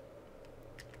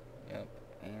 Yep.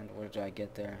 And what did I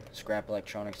get there? Scrap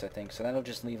electronics, I think. So that'll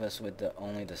just leave us with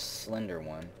only the slender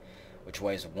one, which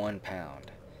weighs 1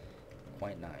 pound.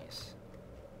 Quite nice.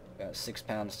 Got 6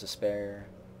 pounds to spare.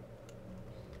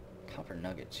 Copper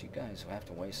nuggets. You guys have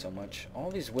to weigh so much. All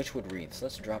these witchwood wreaths.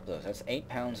 Let's drop those. That's 8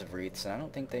 pounds of wreaths, and I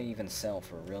don't think they even sell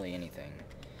for really anything.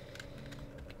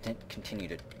 Continue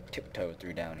to tiptoe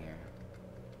through down here.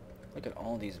 Look at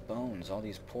all these bones. All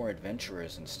these poor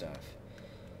adventurers and stuff.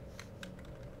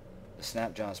 The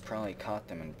Snapjaws probably caught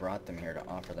them and brought them here to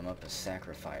offer them up as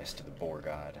sacrifice to the Boar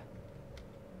god.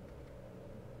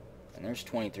 And there's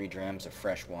 23 grams of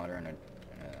fresh water and a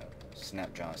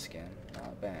Snapjaw skin.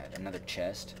 Not bad. Another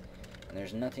chest. And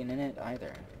there's nothing in it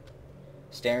either.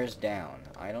 Stairs down.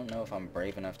 I don't know if I'm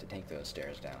brave enough to take those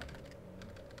stairs down.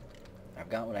 I've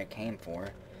got what I came for.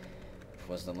 Which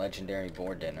was the legendary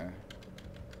boar dinner.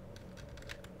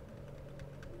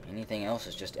 Anything else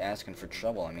is just asking for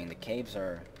trouble. I mean, the caves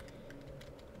are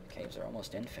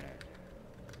almost infinite.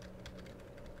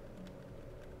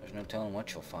 There's no telling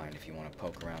what you'll find if you want to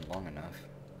poke around long enough.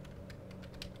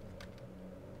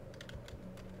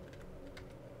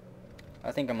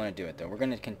 I think I'm going to do it, though. We're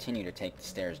going to continue to take the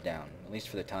stairs down, at least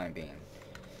for the time being.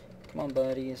 Come on,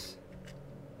 buddies.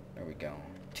 There we go.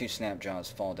 2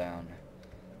 snapjaws fall down,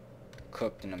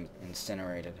 cooked and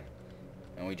incinerated,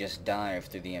 and we just dive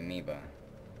through the amoeba.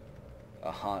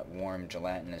 A hot, warm,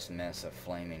 gelatinous mess of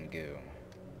flaming goo.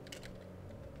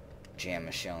 Jam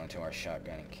a shell into our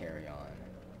shotgun and carry on.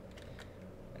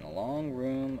 In a long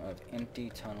room of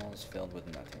empty tunnels filled with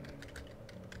nothing.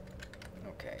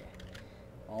 Okay.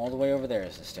 All the way over there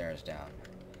is the stairs down.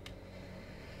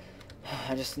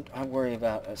 I worry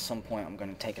about at some point I'm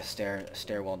going to take a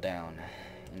stairwell down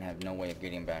and have no way of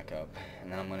getting back up.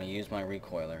 And then I'm going to use my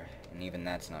recoiler, and even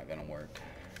that's not going to work.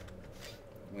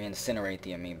 We incinerate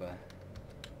the amoeba,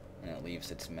 and it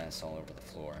leaves its mess all over the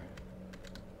floor.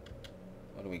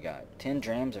 What do we got? 10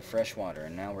 drams of fresh water,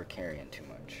 and now we're carrying too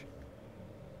much.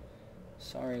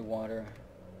 Sorry, water.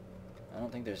 I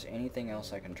don't think there's anything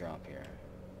else I can drop here.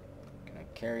 Can I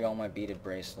carry all my beaded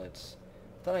bracelets?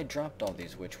 I thought I dropped all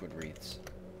these witchwood wreaths.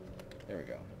 There we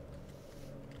go.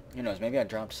 Who knows, maybe I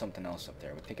dropped something else up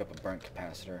there. We pick up a burnt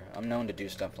capacitor. I'm known to do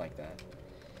stuff like that.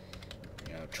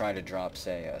 You know, try to drop,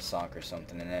 say, a sock or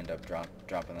something and end up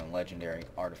dropping a legendary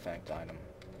artifact item.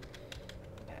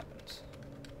 It happens.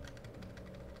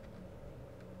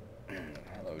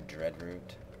 Hello,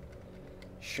 Dreadroot.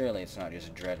 Surely it's not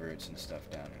just Dreadroots and stuff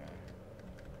down here.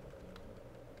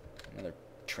 Another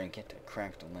trinket, a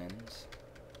cracked lens.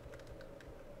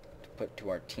 To put to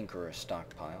our Tinkerer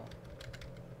stockpile.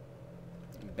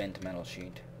 Bent metal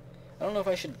sheet. I don't know if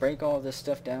I should break all of this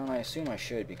stuff down. I assume I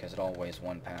should because it all weighs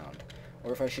 1 pound.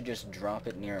 Or if I should just drop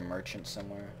it near a merchant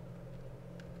somewhere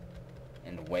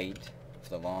and wait for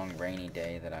the long rainy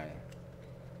day that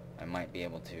I might be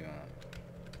able to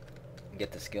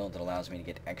get the skill that allows me to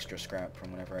get extra scrap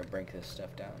from whenever I break this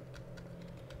stuff down.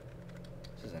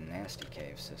 This is a nasty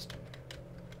cave system.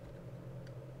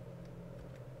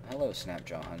 Hello,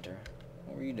 Snapjaw Hunter.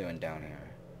 What were you doing down here?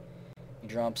 He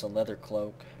drops a leather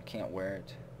cloak. I can't wear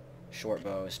it. Short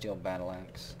bow, a steel battle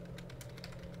axe.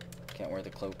 Can't wear the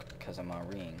cloak because of my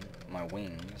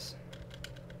wings.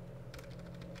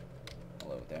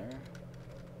 Hello there.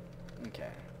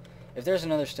 Okay. If there's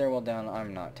another stairwell down,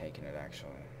 I'm not taking it, actually.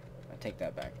 I take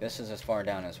that back. This is as far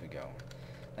down as we go.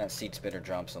 That seat spitter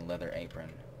drops a leather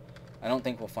apron. I don't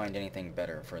think we'll find anything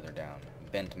better further down.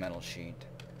 Bent metal sheet.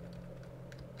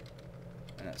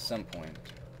 And at some point,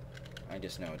 I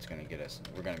just know it's going to get us,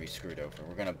 we're going to be screwed over.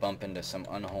 We're going to bump into some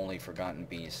unholy forgotten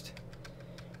beast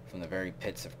from the very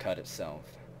pits of Cut itself.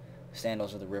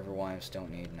 Sandals of the River Wives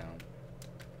don't need, no.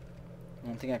 I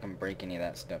don't think I can break any of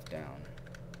that stuff down.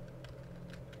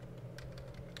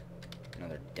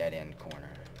 Another dead-end corner.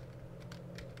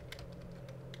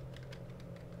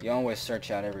 You always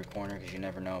search out every corner because you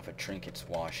never know if a trinket's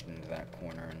washed into that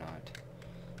corner or not.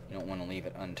 You don't want to leave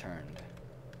it unturned.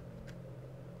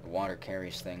 The water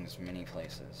carries things many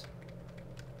places.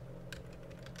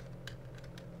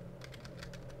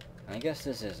 I guess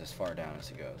this is as far down as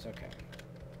it goes. Okay.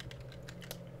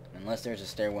 Unless there's a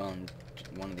stairwell in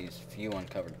one of these few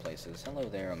uncovered places. Hello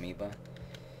there, amoeba.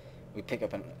 We pick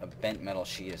up a bent metal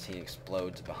sheet as he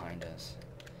explodes behind us.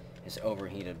 His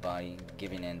overheated body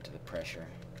giving in to the pressure.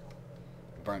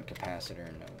 Burnt capacitor.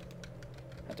 No.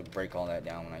 I have to break all that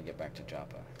down when I get back to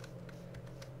Joppa.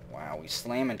 Wow, we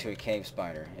slam into a cave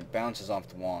spider. It bounces off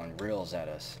the wall and reels at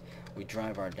us. We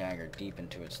drive our dagger deep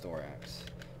into its thorax,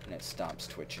 and it stops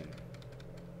twitching.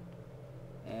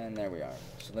 And there we are.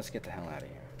 So let's get the hell out of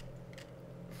here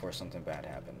before something bad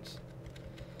happens.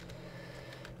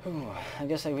 Whew, I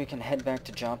guess we can head back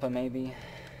to Joppa maybe.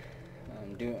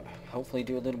 Hopefully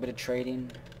do a little bit of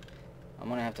trading. I'm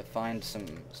gonna have to find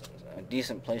a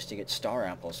decent place to get star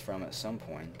apples from at some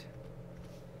point.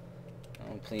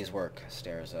 Oh, please work.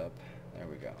 Stairs up. There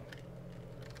we go.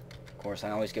 Of course, I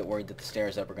always get worried that the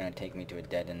stairs up are going to take me to a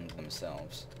dead end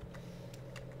themselves.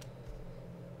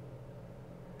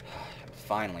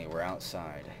 Finally, we're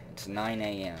outside. It's 9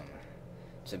 a.m.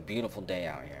 It's a beautiful day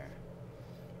out here.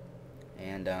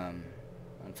 And,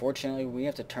 unfortunately, we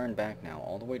have to turn back now,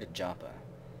 all the way to Joppa.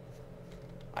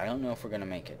 I don't know if we're going to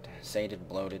make it. Sated,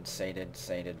 bloated,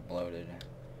 sated, bloated.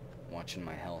 Watching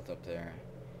my health up there.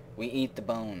 We eat the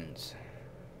bones.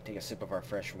 Take a sip of our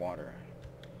fresh water.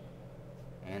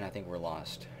 And I think we're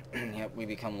lost. Yep, we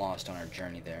become lost on our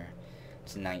journey there.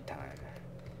 It's nighttime.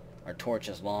 Our torch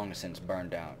is long since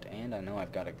burned out, and I know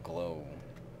I've got a glow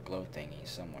thingy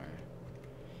somewhere.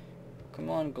 Come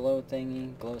on, glow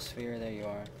thingy, glow sphere, there you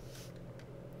are.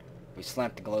 We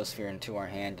slap the glow sphere into our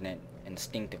hand and it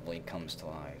instinctively comes to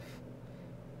life.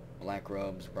 Black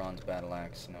robes, bronze battle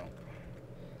axe, nope.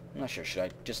 I'm not sure,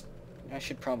 I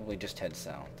should probably just head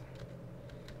south.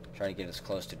 Try to get as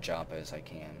close to Joppa as I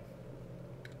can.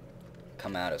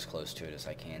 Come out as close to it as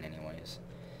I can anyways.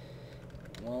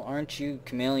 Well, aren't you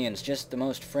chameleons just the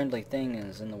most friendly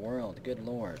things in the world? Good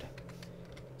lord.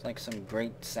 It's like some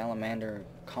great salamander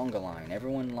conga line.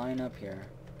 Everyone line up here.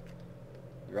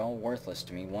 You're all worthless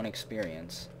to me. One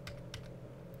experience.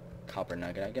 Copper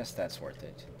nugget. I guess that's worth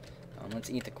it.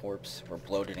 Let's eat the corpse. We're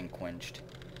bloated and quenched.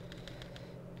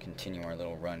 Continue our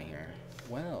little run here.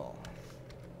 Well.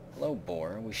 Hello,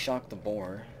 Boar. We shock the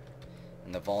Boar.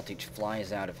 And the voltage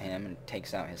flies out of him and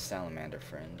takes out his salamander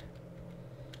friend.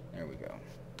 There we go.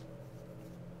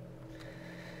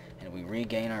 And we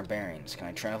regain our bearings. Can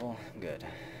I travel? Good.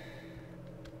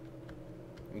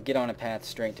 We get on a path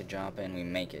straight to Joppa and we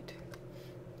make it.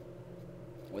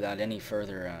 Without any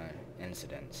further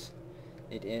incidents.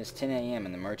 It is 10 a.m.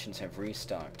 and the merchants have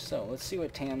restocked. So, let's see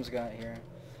what Tam's got here.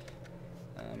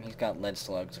 He's got lead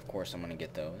slugs. Of course I'm going to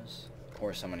get those. Of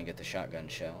course I'm going to get the shotgun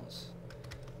shells.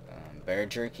 Bear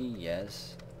jerky,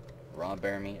 yes. Raw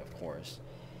bear meat, of course.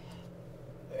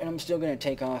 And I'm still going to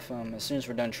take off, as soon as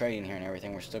we're done trading here and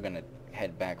everything, we're still going to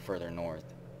head back further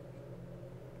north.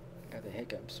 Got the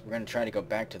hiccups. We're going to try to go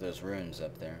back to those ruins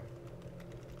up there.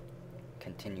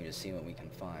 Continue to see what we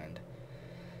can find.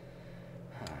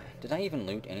 Did I even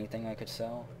loot anything I could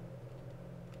sell?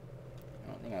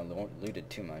 I don't think I looted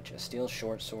too much. A steel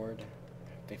short sword,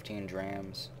 15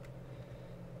 drams.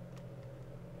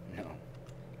 No.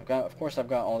 Of course I've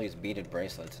got all these beaded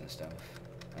bracelets and stuff.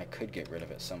 I could get rid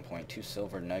of at some point. 2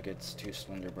 silver nuggets, 2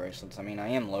 slender bracelets. I mean, I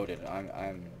am loaded.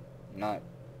 I'm not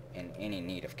in any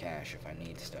need of cash if I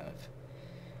need stuff.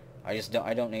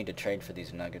 I don't need to trade for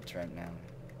these nuggets right now.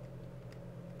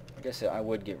 I guess I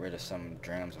would get rid of some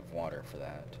drams of water for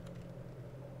that.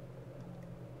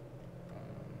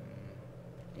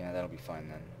 Yeah, that'll be fine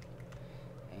then.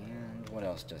 And what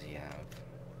else does he have?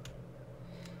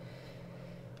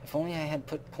 If only I had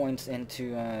put points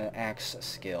into axe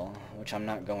skill, which I'm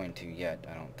not going to yet,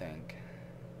 I don't think.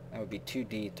 That would be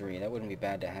 2d3. That wouldn't be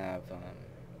bad to have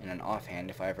in an offhand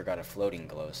if I ever got a floating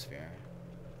glow sphere.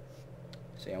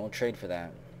 So yeah, we'll trade for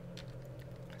that.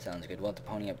 Sounds good. We'll have to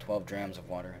pony up 12 drams of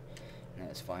water, and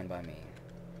that is fine by me.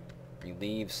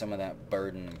 Relieve some of that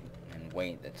burden and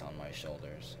weight that's on my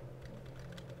shoulders.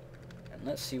 And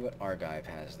let's see what Argive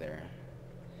has there.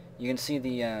 You can see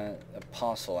the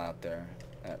apostle out there,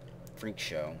 that freak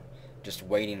show, just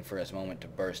waiting for his moment to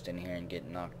burst in here and get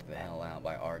knocked the hell out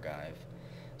by Argive.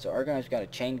 So Argive's got a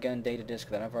chain gun data disc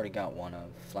that I've already got one of,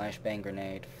 flashbang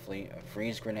grenade,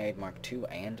 freeze grenade Mark II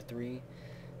and 3,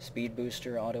 speed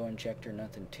booster, auto injector,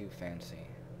 nothing too fancy.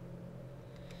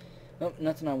 Nope,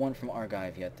 nothing I want from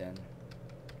Argive yet then.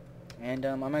 And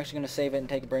I'm actually going to save it and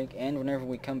take a break, and whenever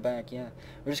we come back, yeah,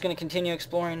 we're just going to continue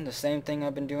exploring the same thing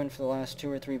I've been doing for the last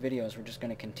 2 or 3 videos. We're just going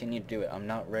to continue to do it. I'm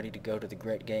not ready to go to the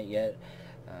Great Gate yet.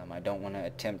 I don't want to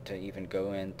attempt to even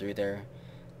go in through there,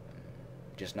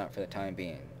 just not for the time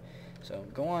being. So,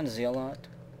 go on, Zealot.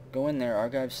 Go in there.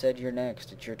 Argive said you're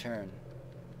next. It's your turn.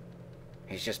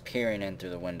 He's just peering in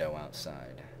through the window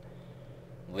outside,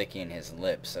 licking his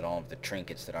lips at all of the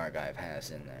trinkets that Argive has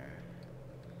in there.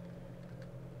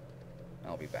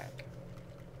 I'll be back.